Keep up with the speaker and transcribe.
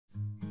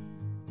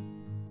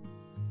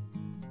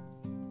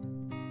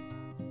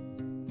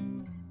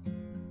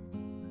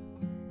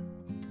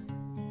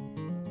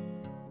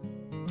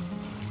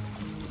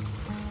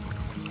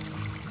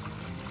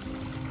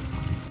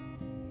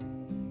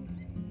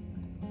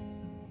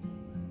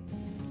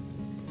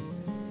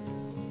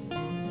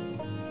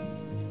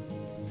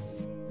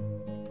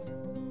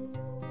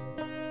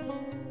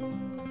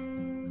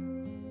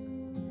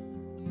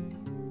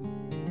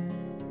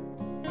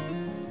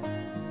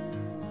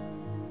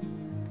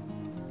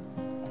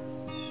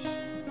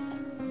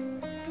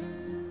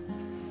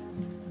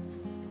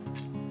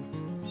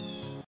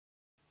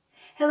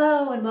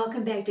Hello and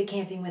welcome back to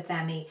Camping with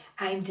Emmy.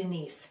 I'm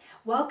Denise.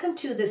 Welcome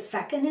to the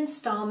second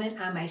installment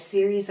on my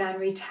series on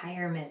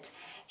retirement.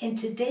 In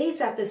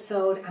today's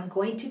episode, I'm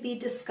going to be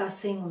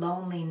discussing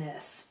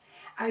loneliness.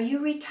 Are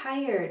you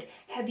retired?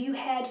 Have you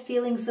had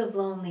feelings of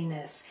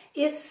loneliness?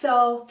 If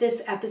so,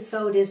 this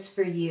episode is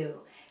for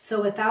you.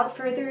 So without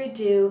further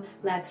ado,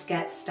 let's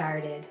get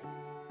started.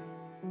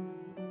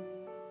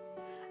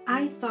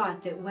 I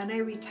thought that when I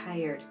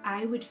retired,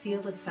 I would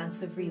feel a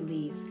sense of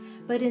relief,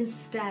 but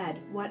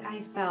instead, what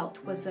I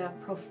felt was a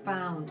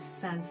profound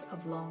sense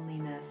of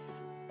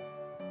loneliness.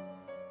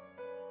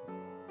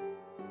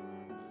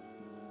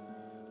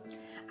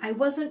 I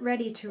wasn't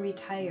ready to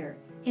retire.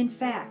 In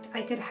fact,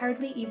 I could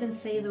hardly even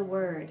say the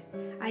word.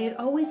 I had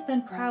always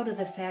been proud of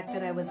the fact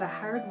that I was a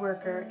hard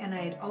worker, and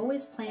I had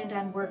always planned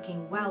on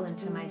working well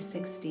into my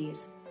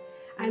 60s.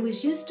 I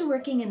was used to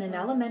working in an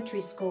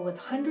elementary school with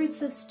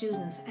hundreds of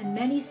students and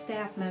many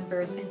staff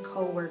members and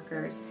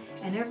co-workers,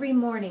 and every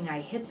morning I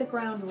hit the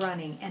ground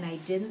running and I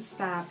didn't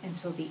stop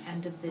until the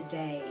end of the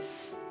day.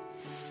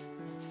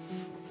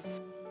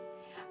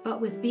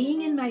 But with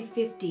being in my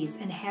 50s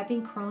and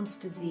having Crohn's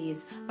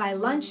disease, by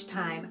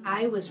lunchtime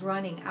I was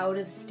running out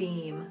of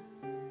steam.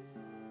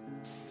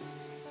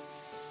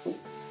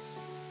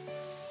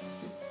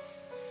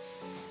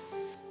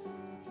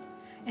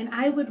 And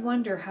I would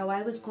wonder how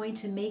I was going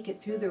to make it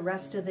through the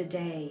rest of the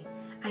day.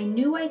 I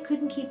knew I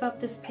couldn't keep up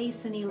this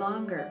pace any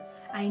longer.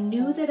 I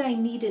knew that I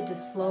needed to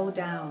slow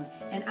down,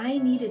 and I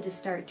needed to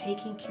start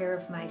taking care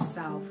of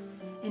myself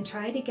and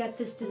try to get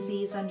this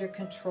disease under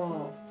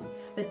control.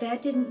 But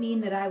that didn't mean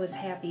that I was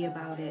happy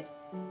about it.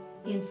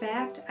 In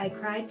fact, I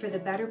cried for the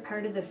better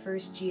part of the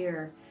first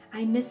year.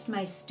 I missed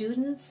my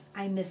students,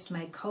 I missed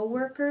my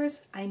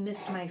coworkers, I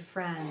missed my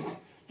friends,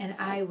 and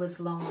I was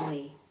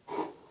lonely.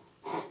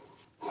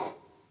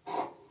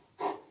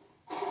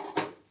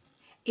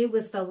 It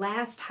was the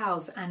last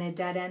house on a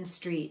dead-end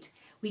street.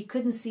 We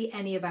couldn't see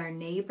any of our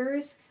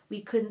neighbors. We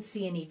couldn't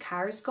see any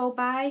cars go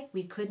by.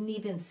 We couldn't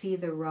even see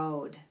the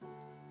road.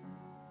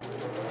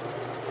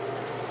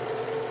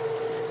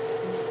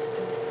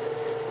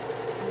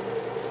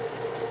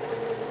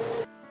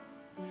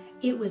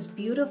 It was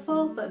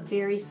beautiful but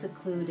very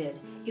secluded.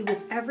 It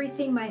was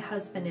everything my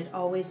husband had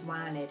always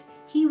wanted.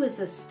 He was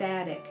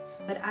ecstatic,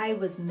 but I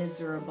was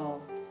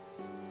miserable.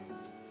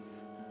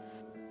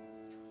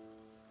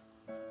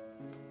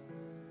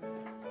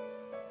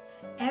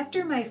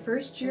 After my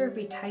first year of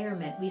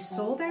retirement, we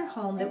sold our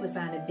home that was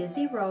on a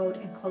busy road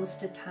and close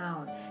to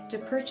town to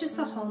purchase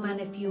a home on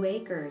a few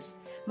acres.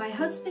 My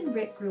husband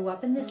Rick grew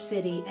up in the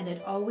city and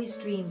had always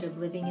dreamed of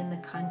living in the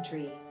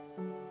country.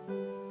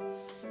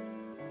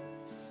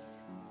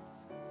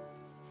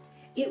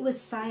 It was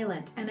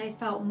silent, and I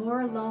felt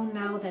more alone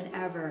now than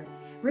ever.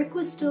 Rick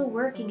was still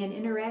working and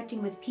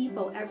interacting with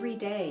people every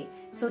day,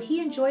 so he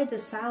enjoyed the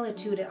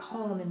solitude at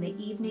home in the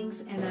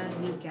evenings and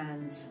on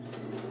weekends.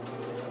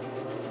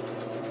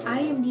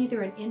 I am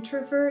neither an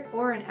introvert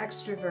or an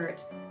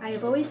extrovert. I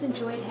have always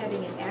enjoyed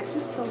having an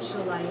active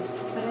social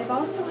life, but I've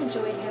also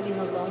enjoyed having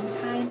alone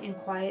time and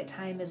quiet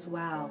time as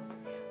well.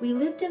 We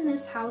lived in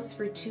this house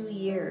for 2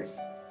 years.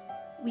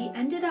 We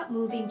ended up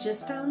moving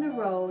just down the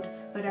road,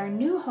 but our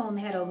new home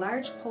had a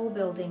large pole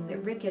building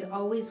that Rick had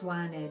always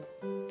wanted.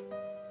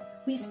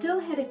 We still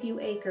had a few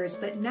acres,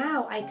 but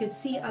now I could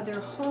see other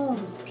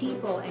homes,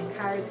 people, and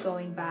cars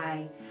going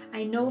by.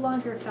 I no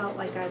longer felt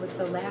like I was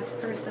the last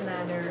person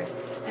on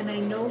earth, and I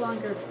no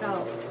longer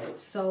felt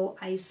so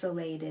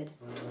isolated.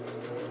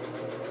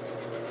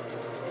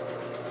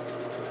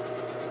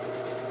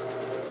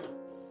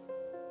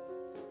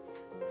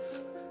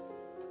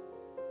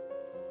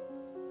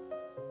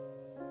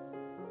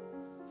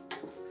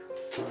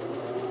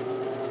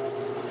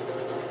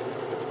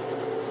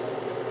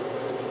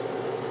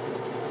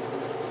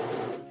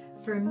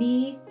 For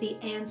me, the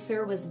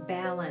answer was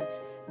balance.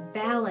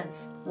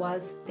 Balance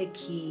was the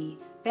key.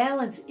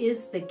 Balance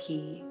is the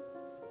key.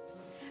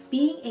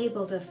 Being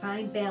able to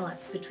find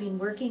balance between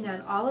working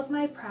on all of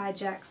my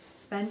projects,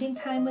 spending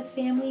time with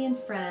family and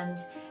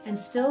friends, and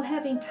still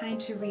having time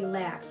to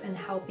relax and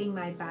helping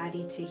my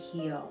body to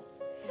heal.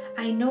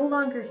 I no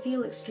longer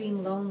feel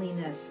extreme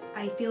loneliness.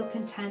 I feel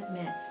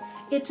contentment.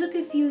 It took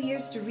a few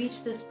years to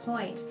reach this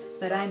point,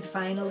 but I'm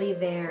finally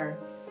there.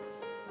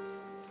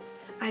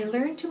 I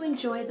learned to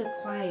enjoy the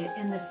quiet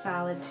and the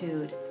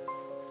solitude.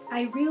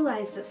 I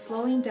realized that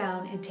slowing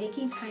down and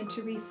taking time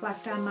to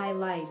reflect on my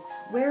life,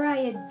 where I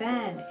had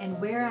been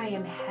and where I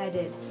am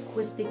headed,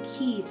 was the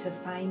key to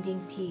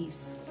finding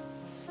peace.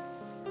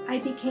 I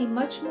became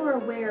much more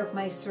aware of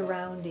my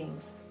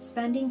surroundings,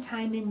 spending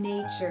time in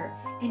nature,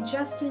 and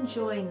just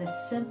enjoying the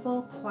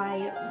simple,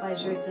 quiet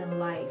pleasures in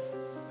life.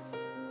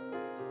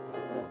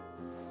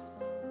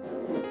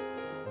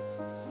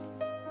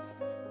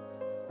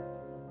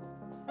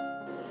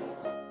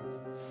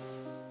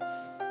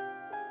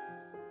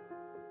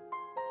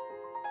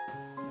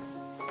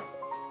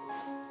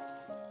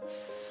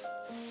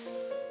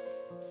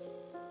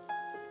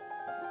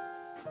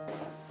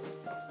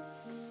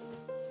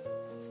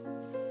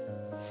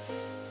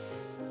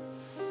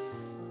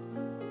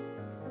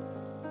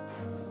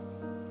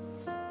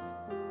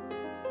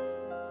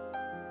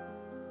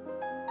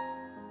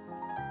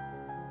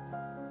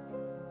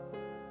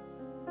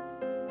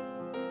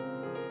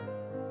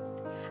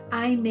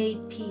 I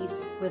made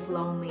peace with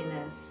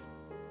loneliness.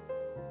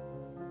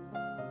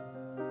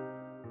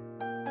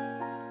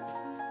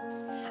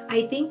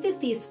 I think that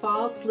these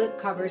fall slip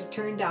covers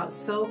turned out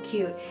so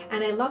cute,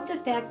 and I love the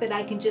fact that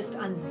I can just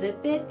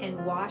unzip it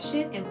and wash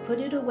it and put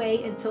it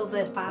away until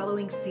the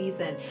following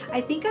season.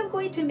 I think I'm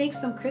going to make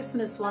some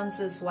Christmas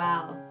ones as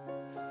well.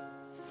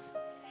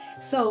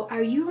 So,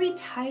 are you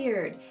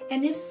retired?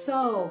 And if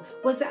so,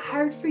 was it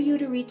hard for you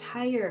to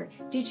retire?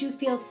 Did you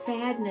feel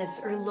sadness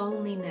or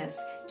loneliness?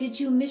 Did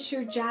you miss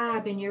your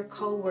job and your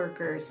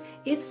coworkers?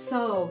 If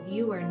so,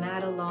 you are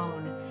not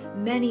alone.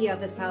 Many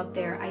of us out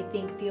there, I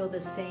think, feel the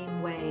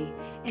same way.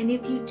 And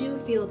if you do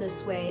feel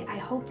this way, I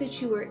hope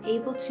that you are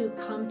able to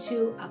come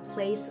to a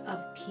place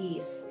of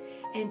peace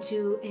and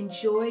to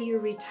enjoy your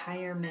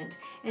retirement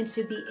and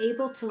to be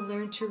able to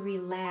learn to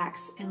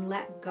relax and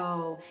let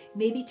go.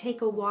 Maybe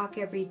take a walk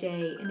every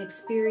day and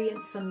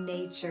experience some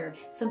nature,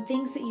 some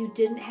things that you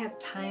didn't have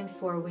time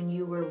for when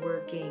you were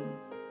working.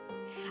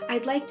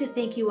 I'd like to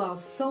thank you all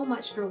so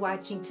much for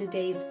watching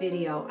today's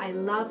video. I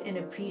love and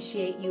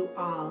appreciate you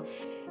all,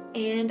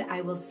 and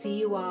I will see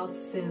you all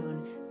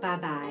soon.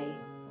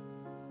 Bye-bye.